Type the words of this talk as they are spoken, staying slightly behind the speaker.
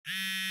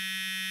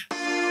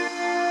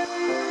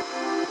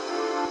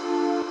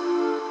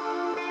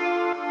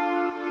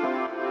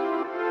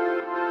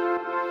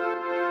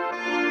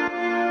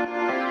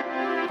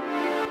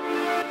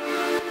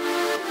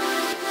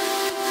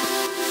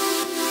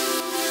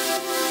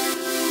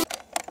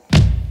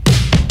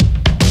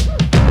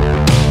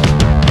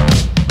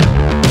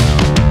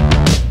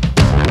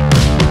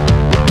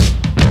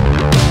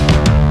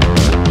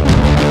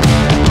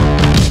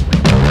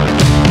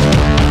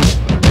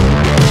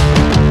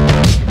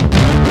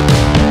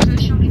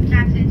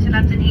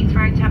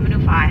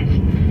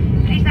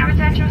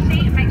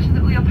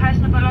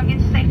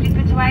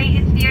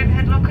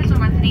focus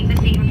on opening the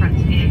seat in front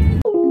of you.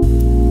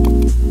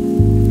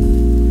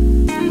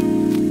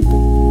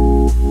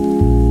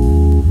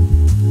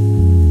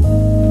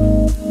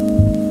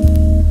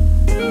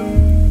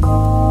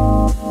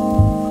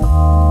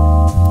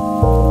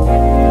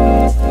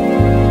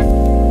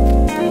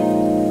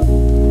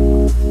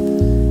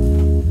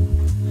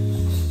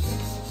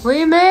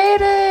 We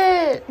made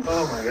it!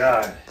 Oh my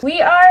god.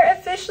 We are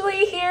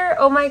officially here.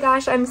 Oh my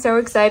gosh, I'm so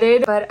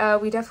excited.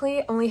 But we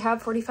definitely only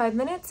have 45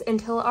 minutes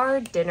until our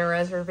dinner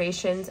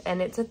reservations,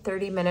 and it's a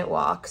 30-minute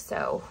walk.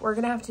 So we're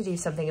gonna have to do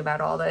something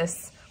about all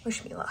this.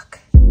 Wish me luck.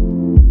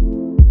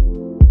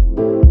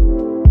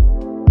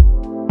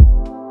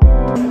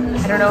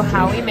 I don't know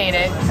how we made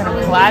it, but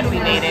I'm glad we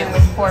made it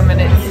with 4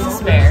 minutes to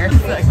spare.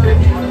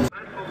 17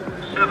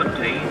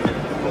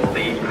 for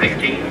the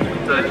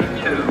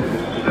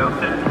 1832 South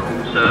Central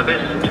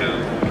service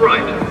to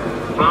Brighton,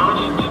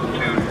 fast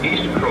to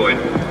East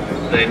Croydon,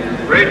 then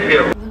Red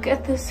Hill. Look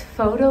at this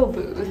photo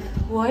booth.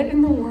 What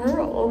in the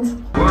world?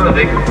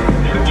 Worthing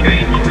to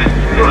change at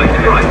right.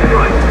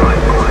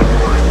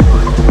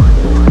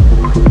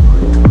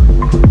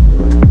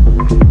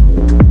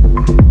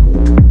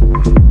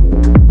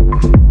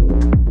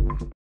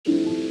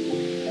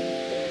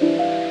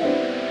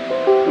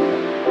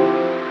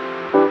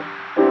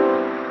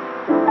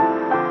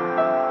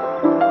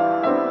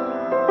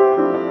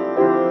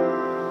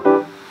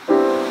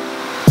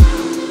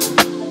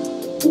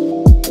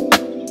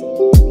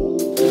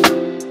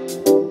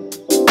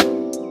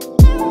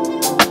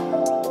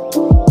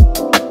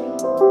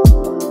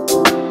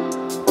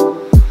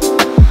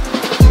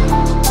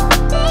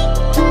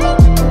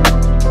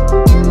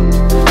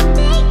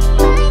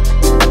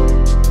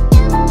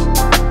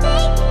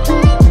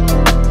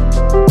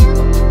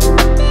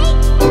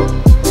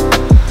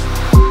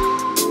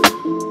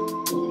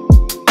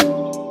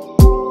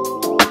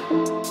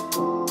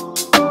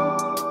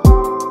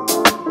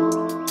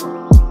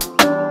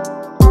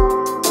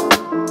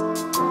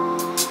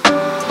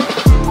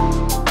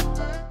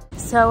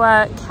 So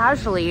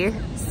casually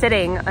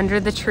sitting under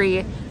the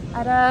tree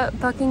at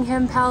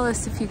Buckingham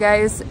Palace, if you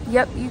guys,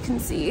 yep, you can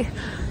see.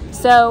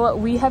 So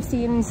we have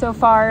seen so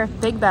far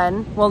Big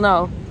Ben. Well,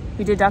 no,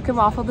 we did Duck and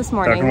Waffle this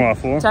morning. Duck and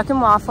Waffle. Duck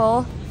and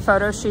Waffle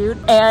photo shoot.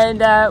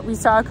 And we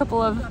saw a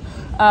couple of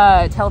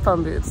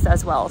telephone booths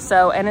as well.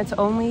 So, and it's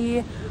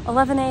only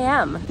 11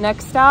 a.m.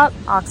 Next stop,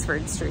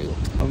 Oxford Street.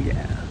 Oh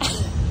yeah.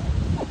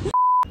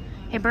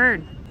 Hey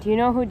Bird, do you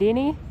know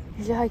Houdini?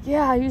 He's like,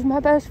 yeah, he's my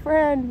best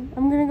friend.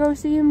 I'm gonna go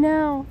see him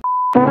now.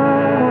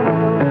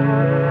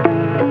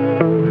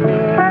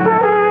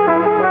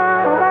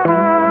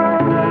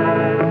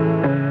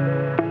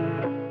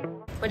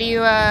 What do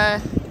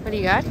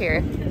you got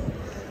here?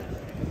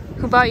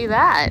 Who bought you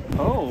that?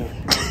 Oh,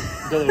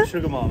 the little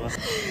sugar mama.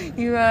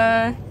 You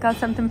got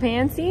something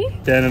fancy?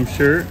 Denim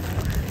shirt.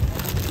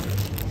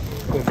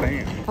 Cool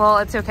band. Well,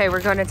 it's okay.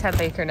 We're going to Ted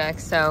Baker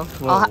next, so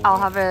I'll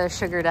have a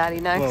sugar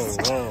daddy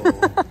next. Whoa,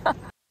 whoa.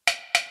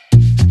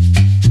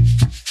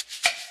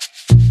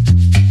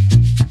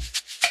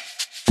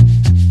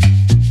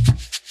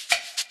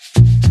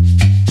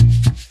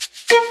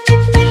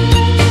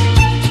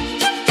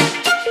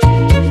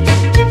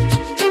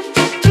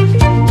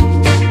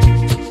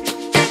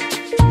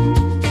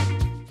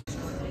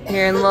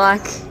 You're in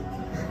luck.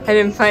 I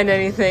didn't find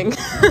anything.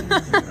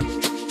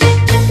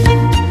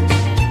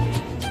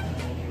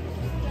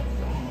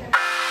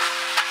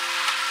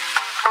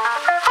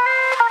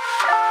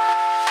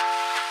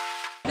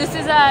 This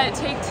is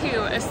take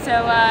two,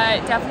 so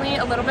definitely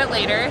a little bit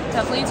later.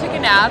 Definitely took a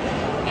nap,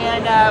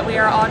 and we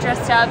are all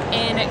dressed up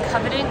in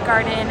Covent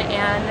Garden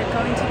and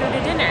going to go to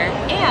dinner.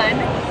 And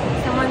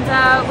someone's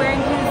wearing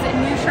his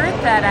new shirt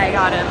that I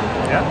got him.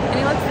 Yeah. And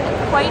he looks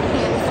quite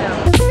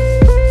handsome.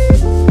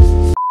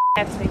 I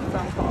have to make a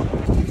phone call.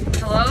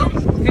 Hello?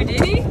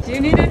 Houdini? Do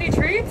you need any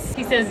treats?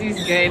 He says he's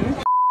good.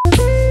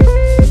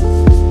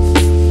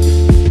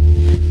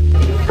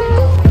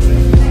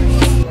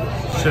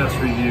 Chef's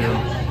review.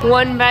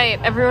 One bite.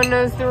 Everyone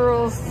knows the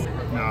rules.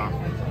 No.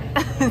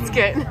 It's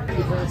good.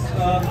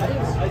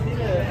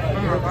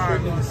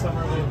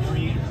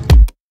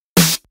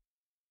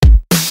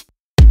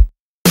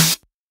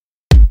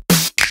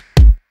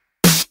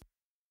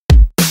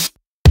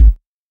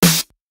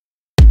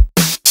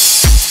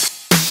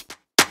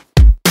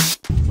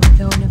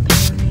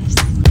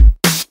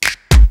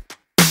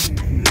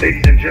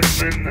 Ladies and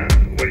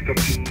gentlemen, welcome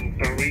to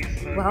Paris.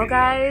 Well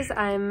guys,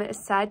 I'm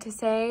sad to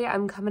say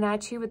I'm coming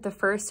at you with the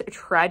first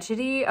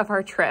tragedy of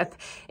our trip.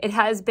 It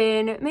has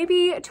been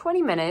maybe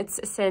 20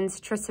 minutes since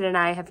Tristan and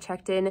I have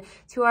checked in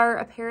to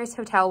our Paris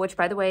hotel, which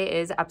by the way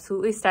is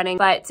absolutely stunning,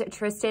 but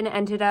Tristan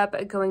ended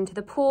up going to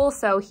the pool,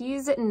 so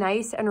he's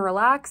nice and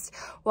relaxed,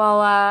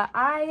 while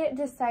I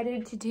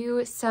decided to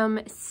do some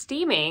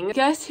steaming.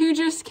 Guess who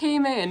just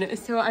came in?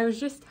 So I was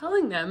just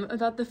telling them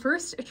about the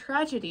first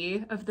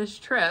tragedy of this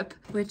trip,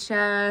 which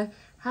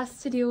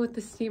has to deal with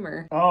the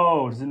steamer.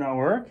 Oh, does it not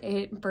work?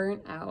 It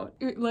burnt out.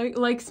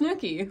 Like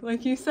Snooki,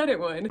 like you said it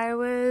would. I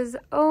was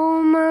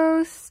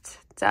almost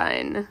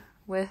done.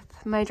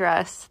 with my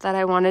dress that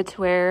I wanted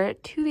to wear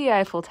to the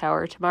Eiffel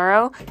Tower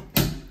tomorrow.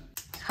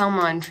 Come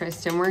on,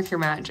 Tristan, work your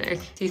magic.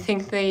 Do you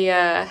think they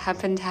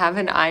happen to have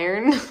an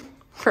iron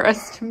for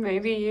us to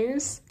maybe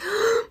use?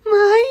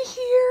 My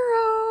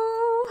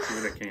hero! See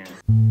what I can.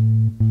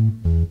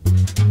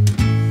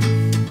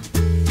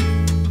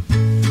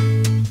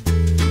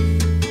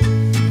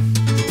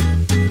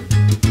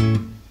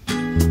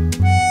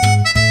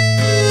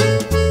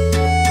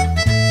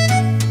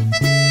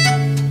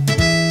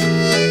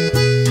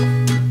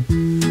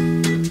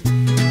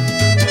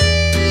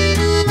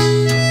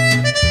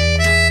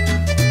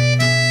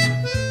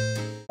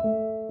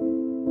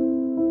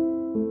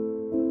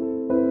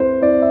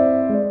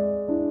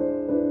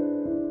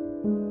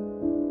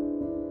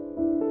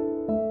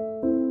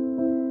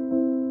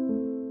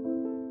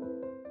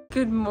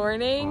 Good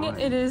morning.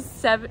 It is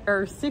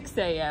 6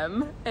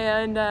 a.m.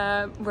 and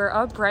we're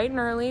up bright and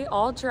early,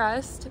 all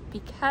dressed,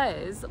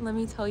 because let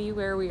me tell you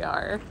where we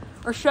are,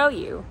 or show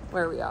you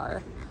where we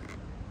are.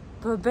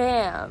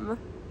 Ba-bam!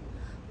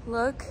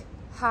 Look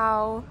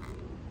how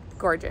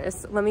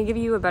gorgeous. Let me give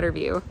you a better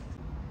view.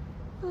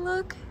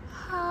 Look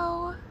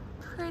how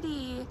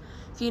pretty.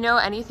 If you know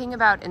anything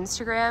about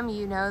Instagram,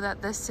 you know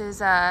that this is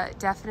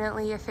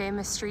definitely a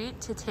famous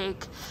street to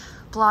take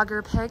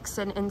blogger pics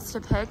and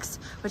Insta pics,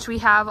 which we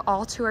have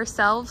all to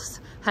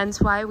ourselves,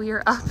 hence why we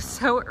are up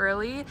so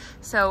early.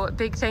 So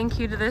big thank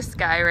you to this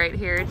guy right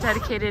here,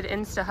 dedicated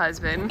Insta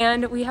husband.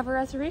 And we have a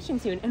reservation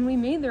soon, and we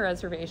made the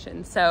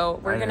reservation, so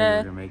we're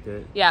gonna make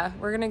it. Yeah,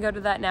 we're gonna go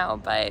to that now.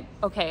 But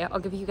okay, I'll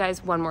give you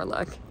guys one more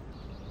look.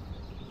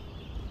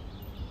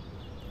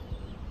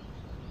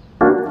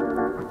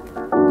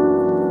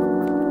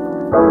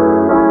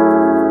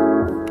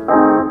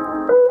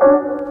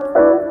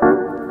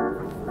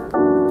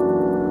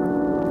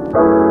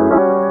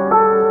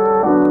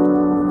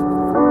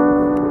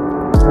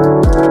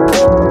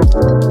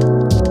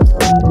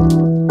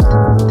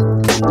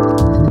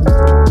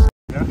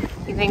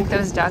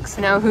 Those ducks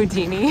know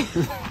Houdini.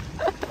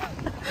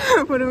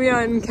 What are we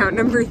on? Count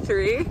number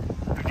 3?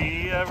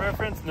 Houdini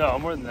reference? No,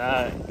 more than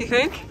that. You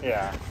think?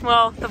 Yeah.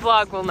 Well, the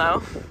vlog will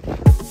know.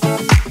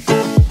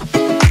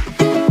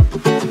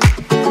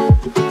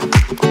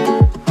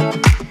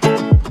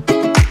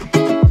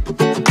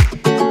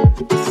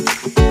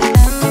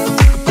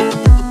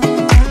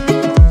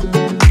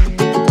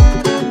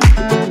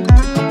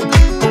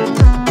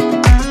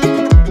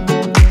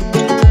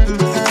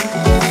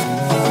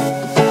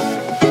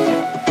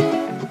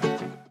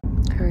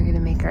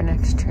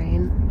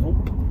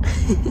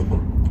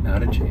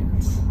 Not a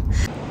chance.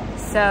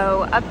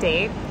 So,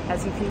 update,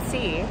 as you can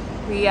see,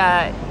 we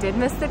did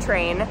miss the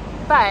train,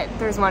 but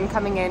there's one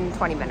coming in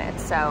 20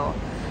 minutes, so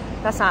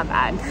that's not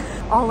bad.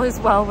 All is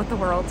well with the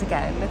world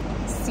again.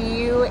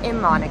 See you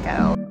in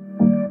Monaco.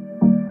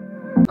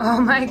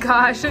 Oh my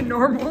gosh, a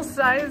normal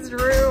sized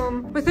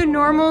room with a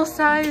normal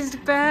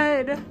sized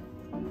bed.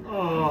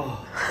 Oh.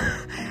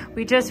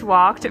 We just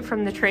walked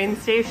from the train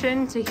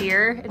station to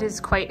here. It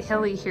is quite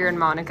hilly here in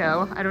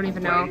Monaco. I don't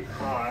even know.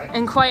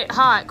 And quite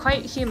hot,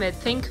 quite humid.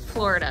 Think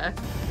Florida.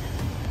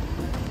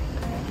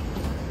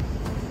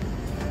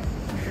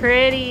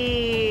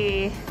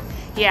 Pretty.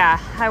 Yeah,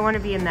 I want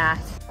to be in that.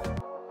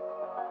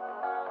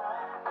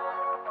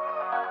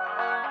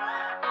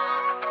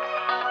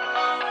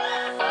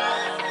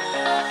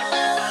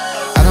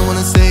 I don't want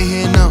to stay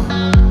here, no.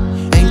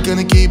 Ain't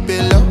gonna keep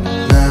it low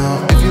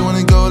now. If you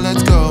wanna go,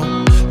 let's go.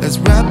 Let's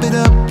wrap it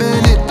up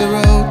and hit the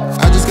road.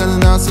 I just got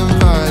an awesome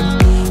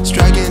vibe,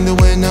 striking the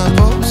winner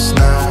post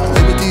now.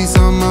 Liberty's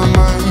on my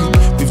mind.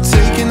 We've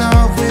taken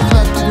off, we've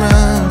left the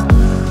ground.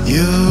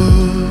 You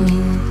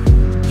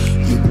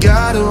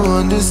gotta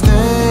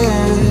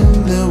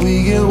understand that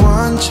we get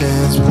one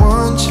chance,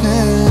 one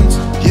chance.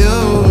 You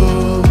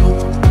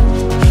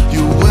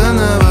will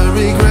never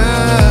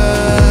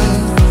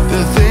regret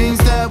the things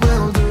that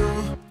we'll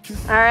do.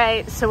 All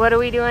right, so what are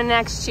we doing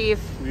next, Chief?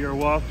 We are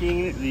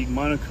walking the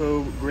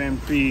Monaco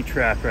Grand Prix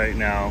track right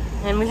now.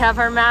 And we have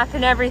our map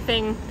and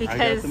everything because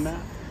I got the map.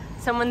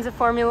 Someone's a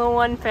Formula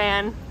One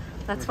fan.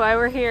 That's why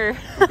we're here.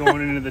 We're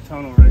going into the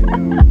tunnel right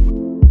now.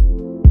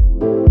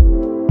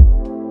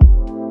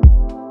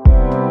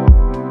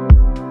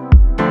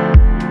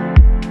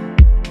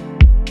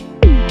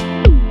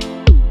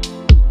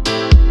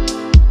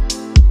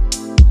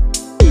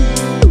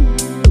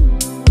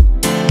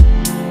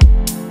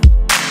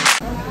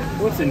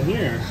 What's in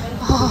here?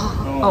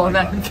 Oh,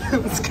 that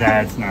feels good.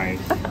 That's nice.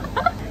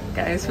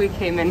 Guys, we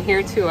came in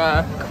here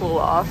to cool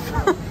off.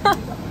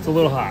 It's a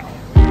little hot.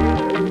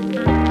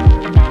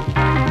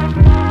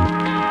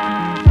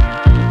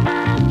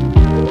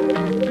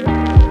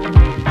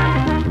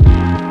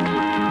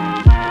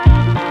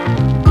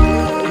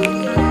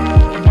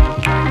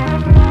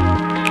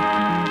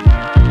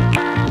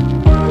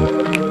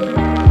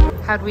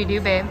 How'd we do,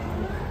 babe?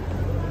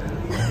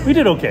 We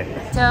did okay.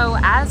 So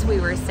as we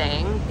were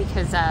saying,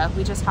 because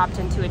we just hopped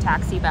into a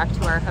taxi back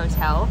to our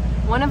hotel,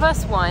 one of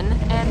us won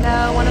and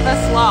one of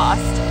us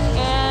lost,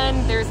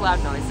 and there's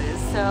loud noises,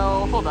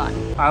 so hold on.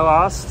 I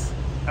lost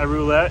at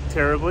roulette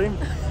terribly.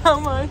 How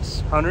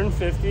much?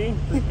 150.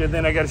 Good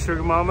thing I got a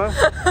sugar mama.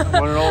 I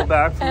won it all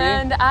back for me.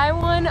 And I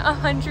won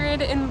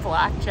 100 in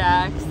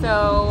blackjack.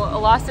 So a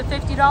loss of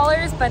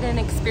 $50, but an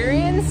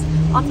experience,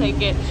 I'll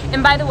take it.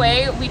 And by the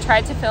way, we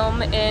tried to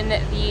film in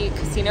the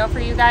casino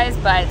for you guys,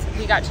 but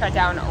we got shut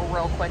down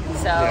real quick.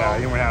 So yeah,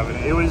 you weren't having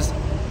it. It was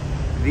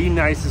the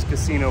nicest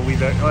casino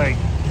we've ever, like,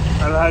 I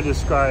don't know how to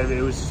describe it.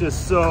 It was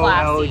just so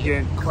classy,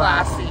 elegant,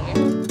 classy.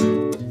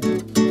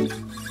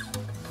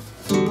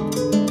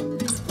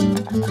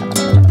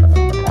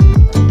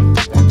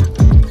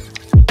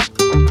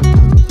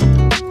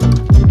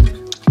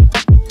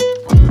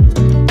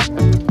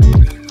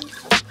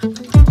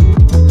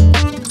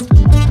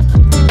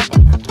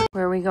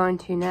 Where are we going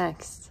to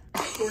next?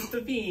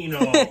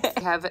 Portofino.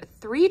 We have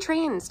 3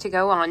 trains to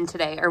go on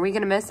today. Are we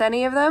gonna miss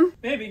any of them?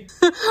 Maybe.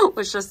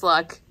 Wish us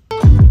luck.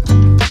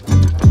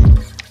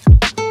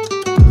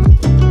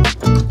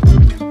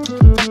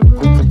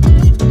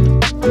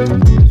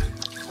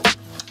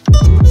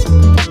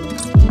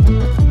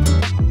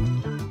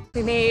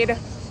 We made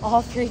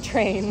all 3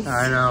 trains.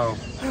 I know.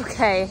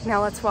 Okay,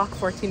 now let's walk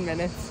 14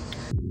 minutes.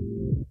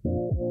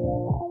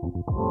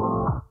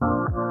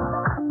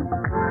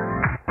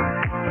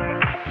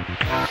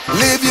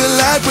 Live your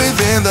life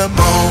within the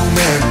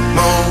moment,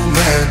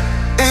 moment.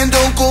 And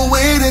don't go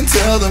wait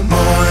until the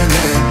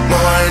morning,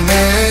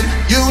 morning.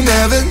 You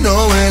never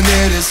know when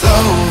it is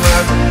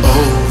over,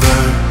 over.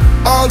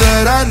 All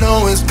that I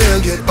know is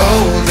we'll get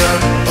older,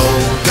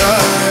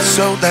 older.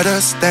 So let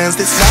us dance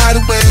this night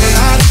away.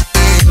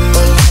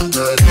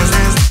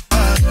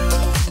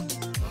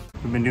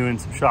 We've been doing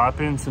some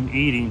shopping, some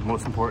eating,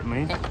 most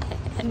importantly.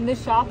 And the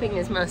shopping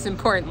is most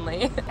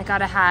importantly. I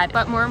got a hat,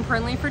 but more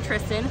importantly for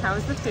Tristan, how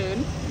was the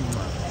food?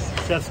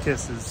 Chef's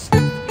kisses.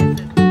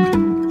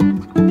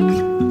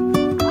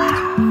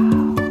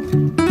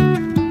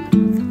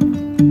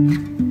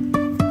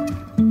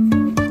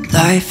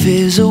 Life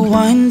is a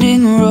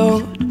winding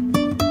road,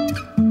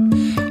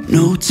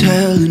 no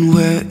telling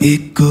where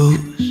it goes.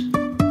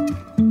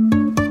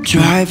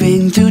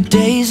 Driving through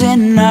days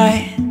and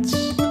nights,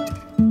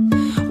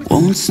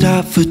 won't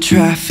stop for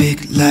traffic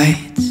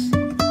lights.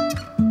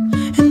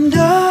 And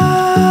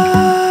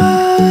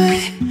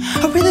I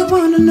really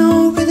wanna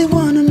know, really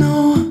wanna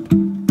know.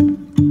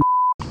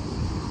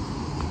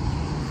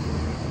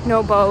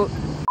 No boat.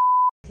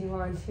 Do you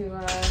want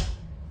to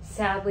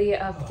sadly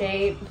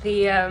update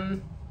the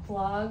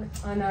vlog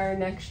on our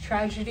next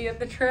tragedy of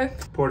the trip?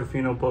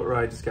 Portofino boat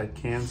ride just got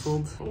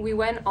canceled. We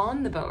went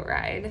on the boat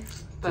ride,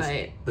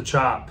 but The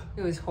chop.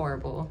 it was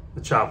horrible.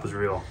 The chop was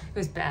real. It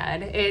was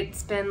bad.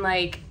 It's been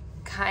like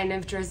kind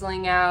of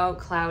drizzling out,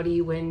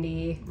 cloudy,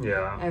 windy,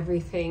 Yeah.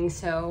 everything.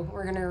 So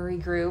we're gonna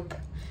regroup.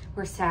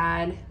 We're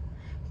sad,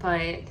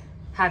 but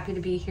happy to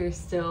be here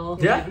still.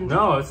 Yeah,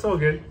 no, it's so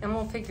good. And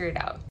we'll figure it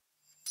out.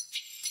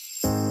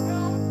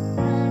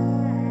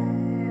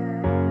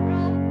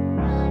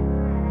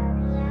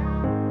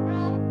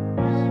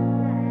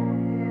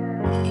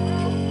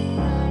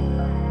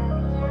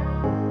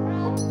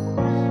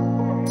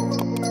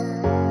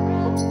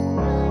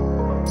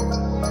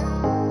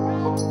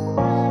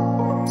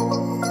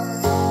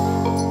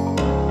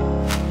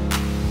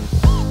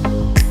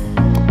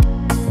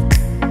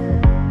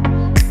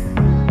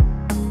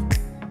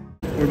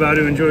 We're about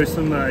to enjoy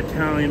some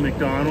Italian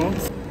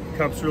McDonald's.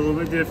 Cups are a little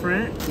bit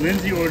different.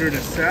 Lindsay ordered a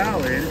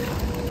salad.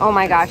 Oh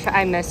my gosh,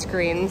 I miss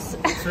greens.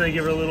 So they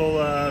give her a little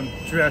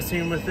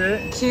dressing with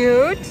it.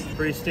 Cute.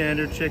 Pretty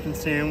standard chicken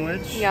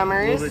sandwich.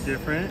 Yummers. A little bit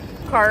different.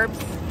 Carbs.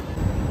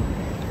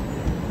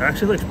 It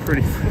actually looks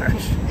pretty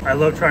fresh. I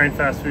love trying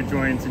fast food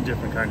joints in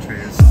different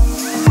countries.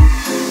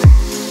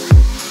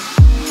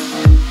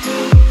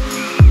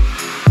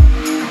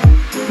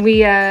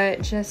 We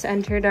just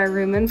entered our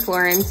room in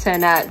Florence,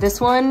 and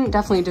this one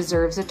definitely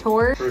deserves a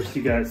tour. First,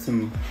 you got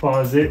some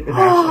closet, and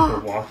actually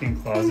like a walk-in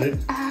closet.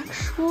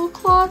 Actual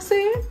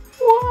closet?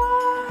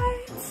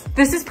 What?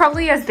 This is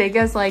probably as big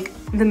as like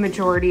the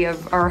majority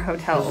of our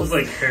hotels. This is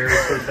like Harry's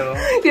hotel.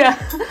 Yeah.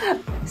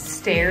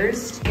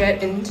 Stairs to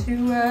get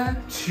into.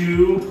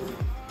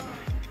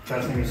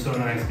 That's gonna be so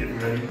nice getting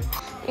ready.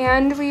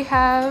 And we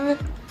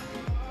have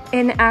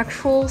an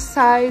actual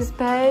size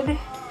bed.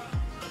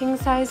 King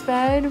size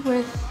bed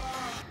with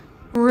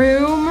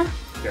room.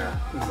 Yeah,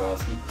 this is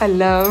awesome. I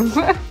love.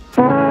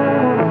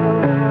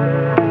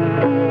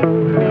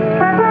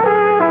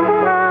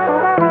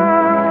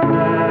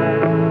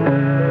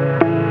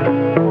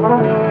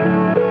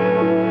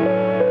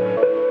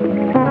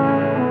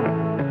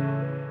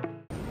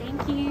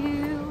 Thank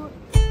you.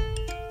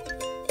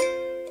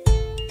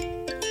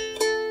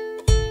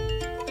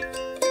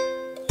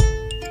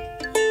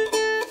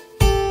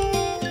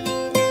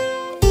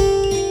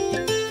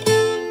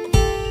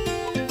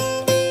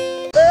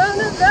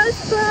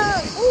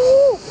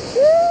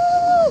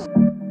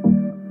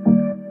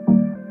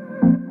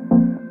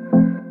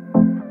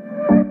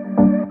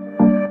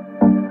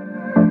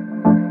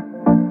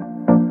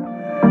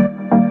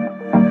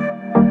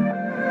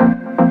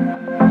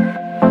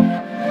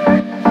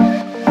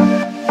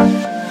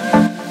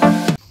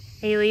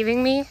 Are you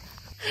leaving me?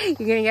 You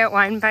gonna get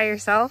wine by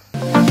yourself?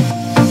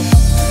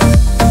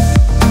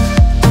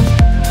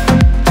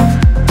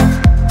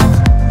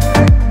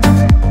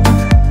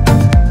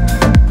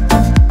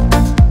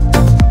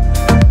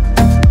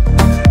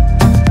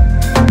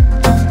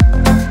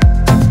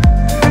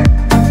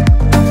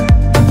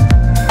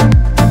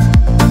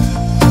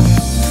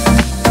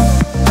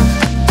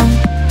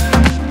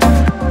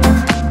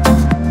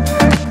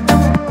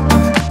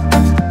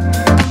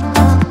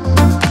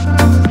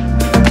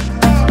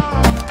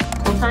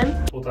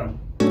 Full time.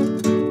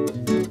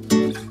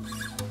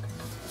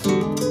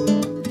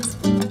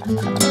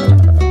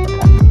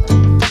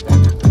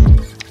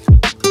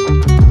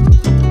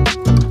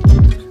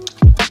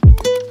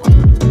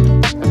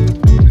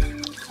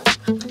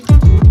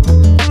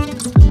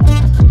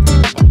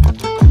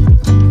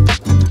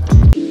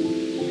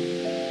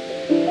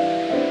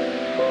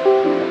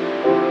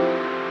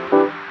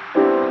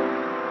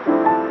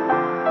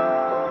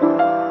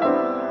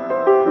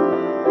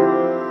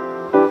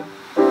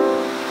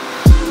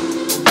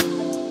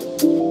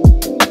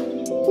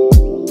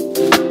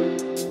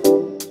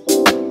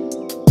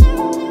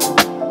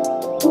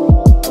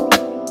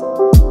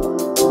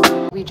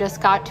 We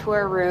just got to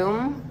our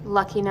room,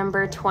 lucky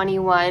number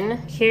 21.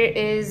 Here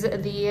is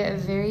the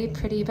very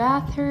pretty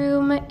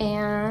bathroom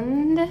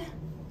and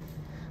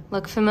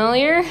look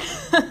familiar?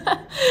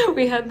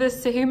 We had the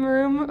same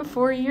room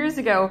 4 years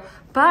ago,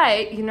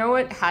 but you know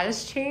what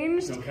has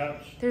changed? No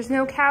couch. There's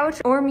no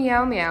couch or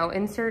meow meow.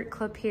 Insert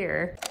clip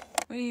here.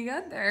 What do you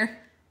got there?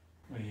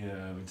 We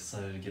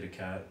decided to get a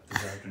cat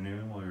this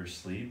afternoon while we were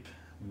asleep.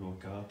 We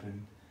woke up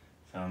and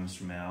found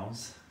Mr.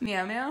 Meows.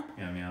 Meow meow?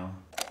 Meow meow.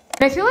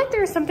 I feel like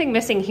there's something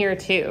missing here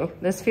too.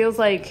 This feels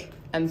like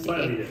empty.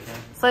 Slightly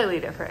different. Slightly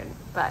different,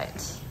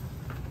 but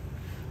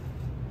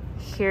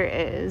here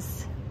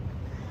is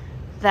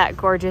that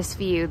gorgeous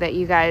view that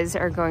you guys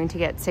are going to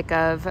get sick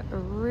of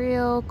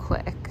real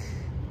quick.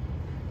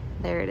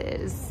 There it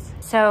is.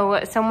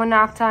 So someone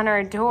knocked on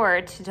our door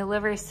to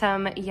deliver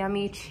some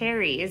yummy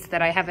cherries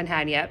that I haven't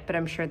had yet, but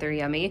I'm sure they're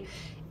yummy,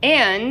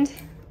 and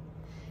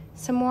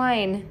some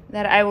wine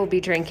that I will be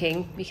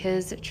drinking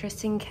because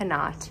Tristan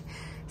cannot.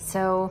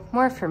 So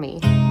more for me.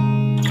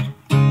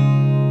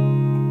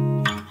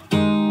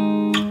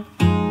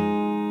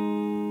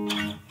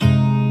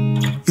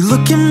 You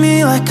look at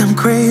me like I'm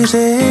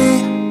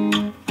crazy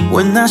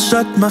when I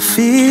shut my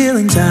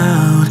feelings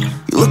out.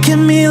 You look at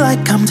me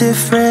like I'm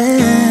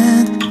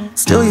different,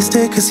 still you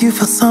stay cause you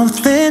feel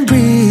something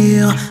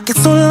real. Get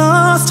so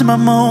lost in my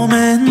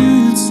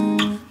moments,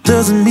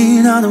 doesn't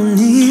mean I don't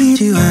need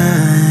you.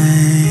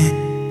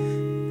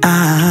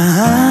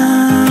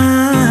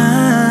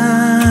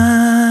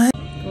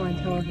 Go on,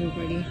 tell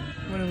everybody.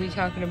 What are we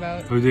talking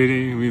about? Oh,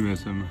 Didi, we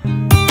miss him.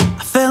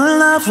 I fell in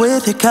love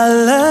with your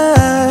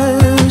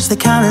colors, they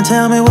kinda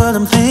tell me what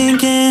I'm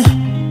thinking.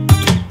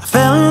 I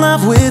fell in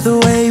love with the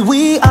way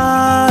we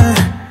are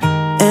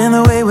and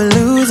the way we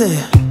lose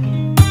it.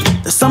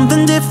 There's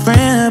something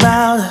different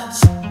about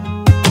us,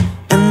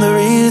 and the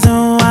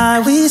reason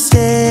why we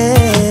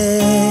stay.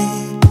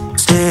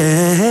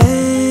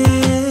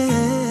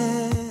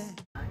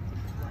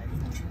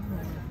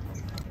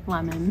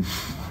 Lemon.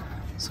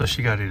 So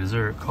she got a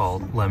dessert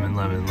called lemon,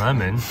 lemon,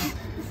 lemon.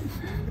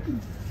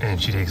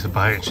 And she takes a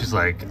bite and she's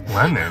like,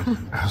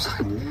 lemon? I was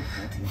like,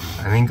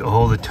 I think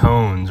all the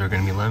tones are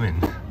gonna be lemon.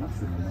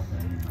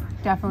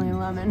 Definitely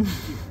lemon.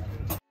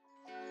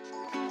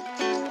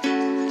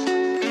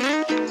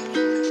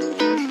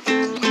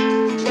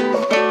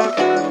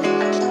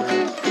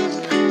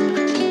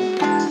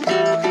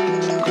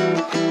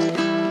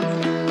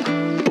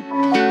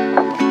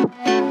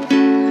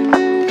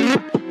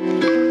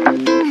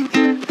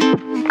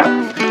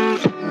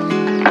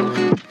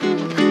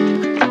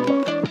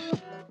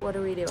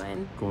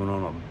 Going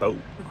on a boat.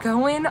 We're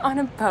going on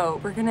a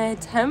boat. We're gonna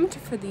attempt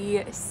for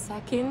the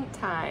second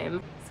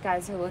time.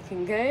 Skies are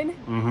looking good.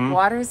 Mm-hmm.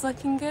 Water's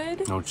looking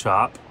good. No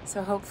chop.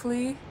 So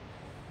hopefully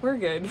we're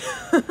good.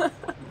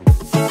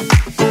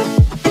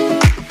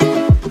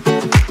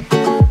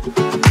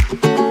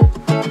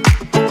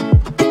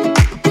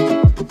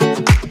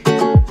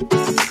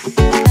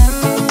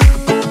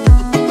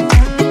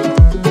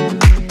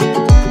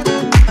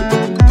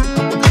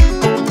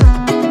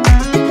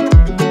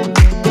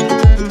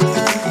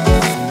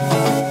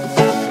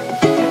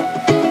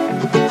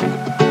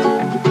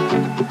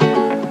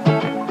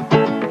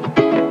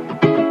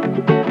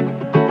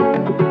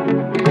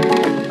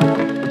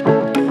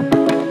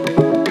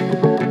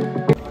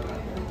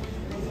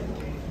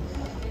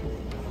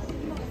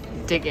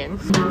 Dig in.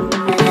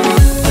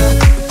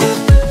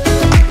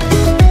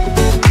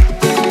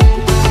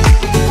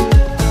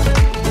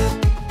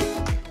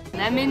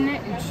 Lemon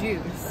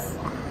juice.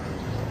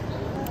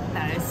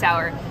 That is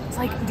sour. It's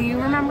like, do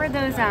you remember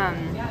those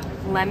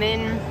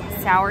lemon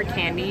sour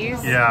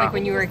candies? Yeah. Like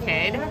when you were a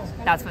kid?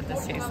 That's what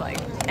this tastes like,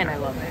 and I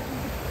love it.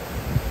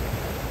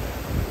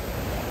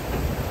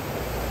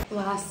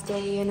 Last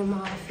day in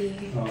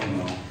Amalfi. Oh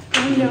no.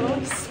 I know,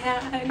 I'm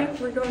sad.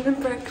 We're going to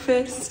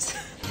breakfast.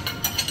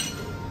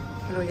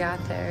 What do we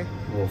got there?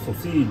 A little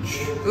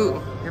sausage.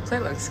 Ooh, your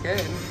plate looks good.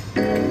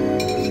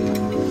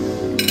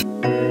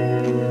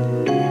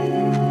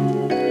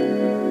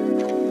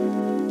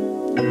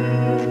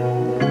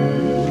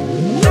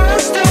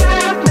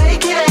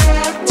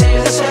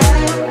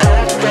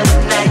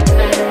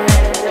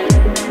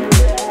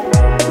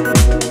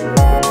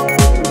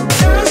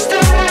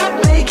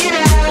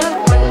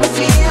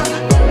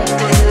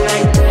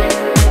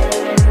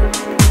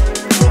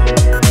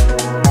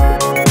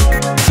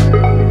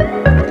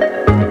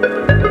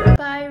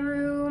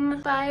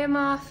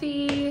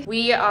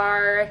 We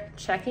are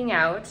checking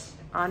out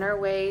on our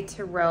way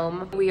to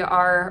Rome. We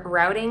are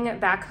routing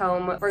back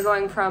home. We're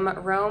going from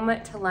Rome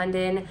to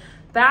London,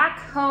 back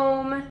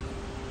home.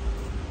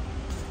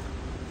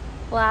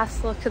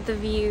 Last look at the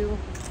view.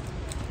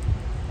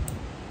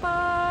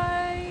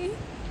 Bye.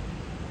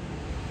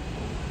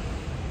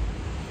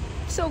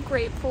 So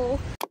grateful.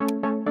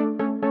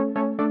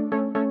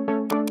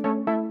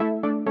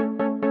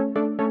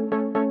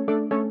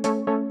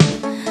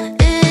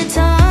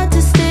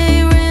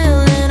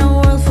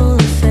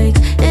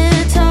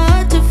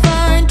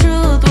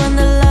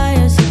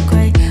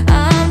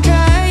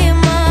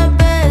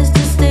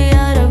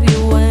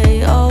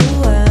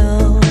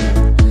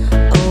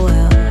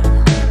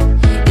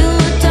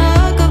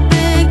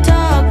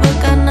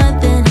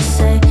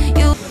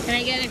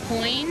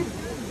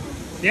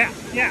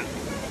 Yeah.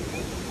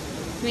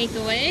 Make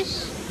a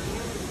wish.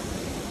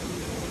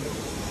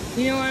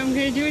 You know what I'm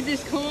gonna do with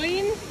this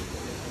coin?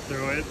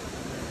 Throw it.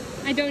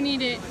 I don't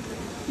need it.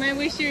 My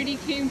wish already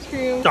came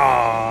true.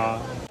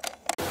 Aww.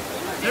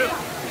 Yep.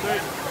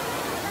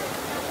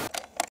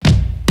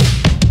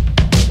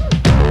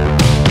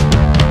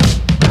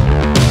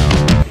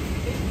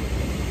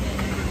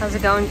 How's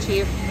it going,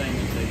 Chief?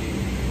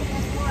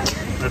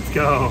 Let's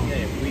go.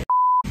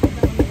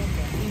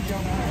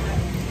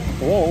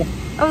 Whoa.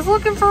 I was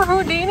looking for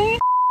Houdini.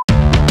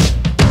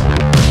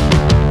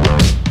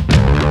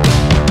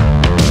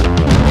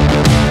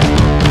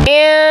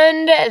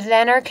 And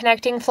then our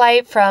connecting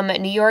flight from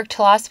New York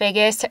to Las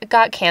Vegas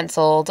got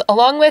canceled,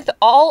 along with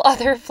all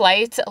other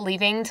flights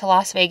leaving to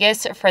Las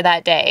Vegas for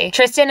that day.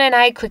 Tristan and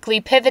I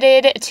quickly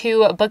pivoted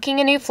to booking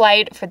a new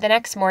flight for the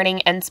next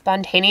morning and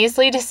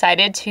spontaneously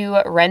decided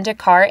to rent a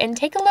car and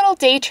take a little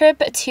day trip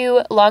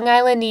to Long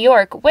Island, New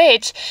York,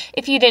 which,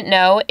 if you didn't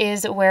know,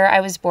 is where I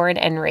was born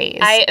and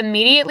raised. I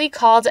immediately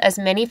called as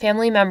many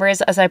family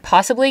members as I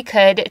possibly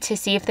could to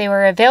see if they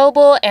were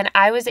available, and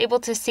I was able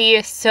to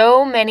see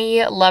so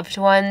many loved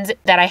ones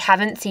that I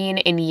haven't seen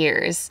in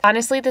years.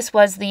 Honestly, this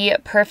was the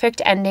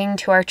perfect ending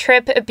to our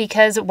trip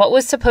because what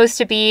was supposed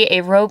to be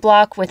a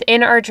roadblock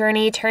within our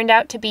journey turned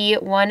out to be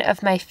one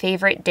of my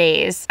favorite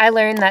days. I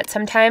learned that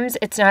sometimes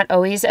it's not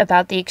always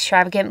about the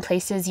extravagant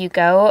places you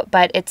go,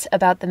 but it's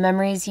about the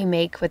memories you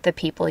make with the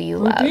people you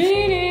love.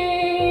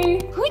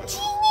 Houdini!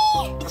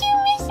 Houdini! Did you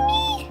miss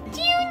me?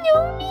 Do you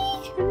know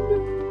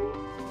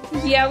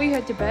me? Yeah, we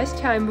had the best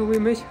time, but we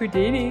miss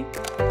Houdini.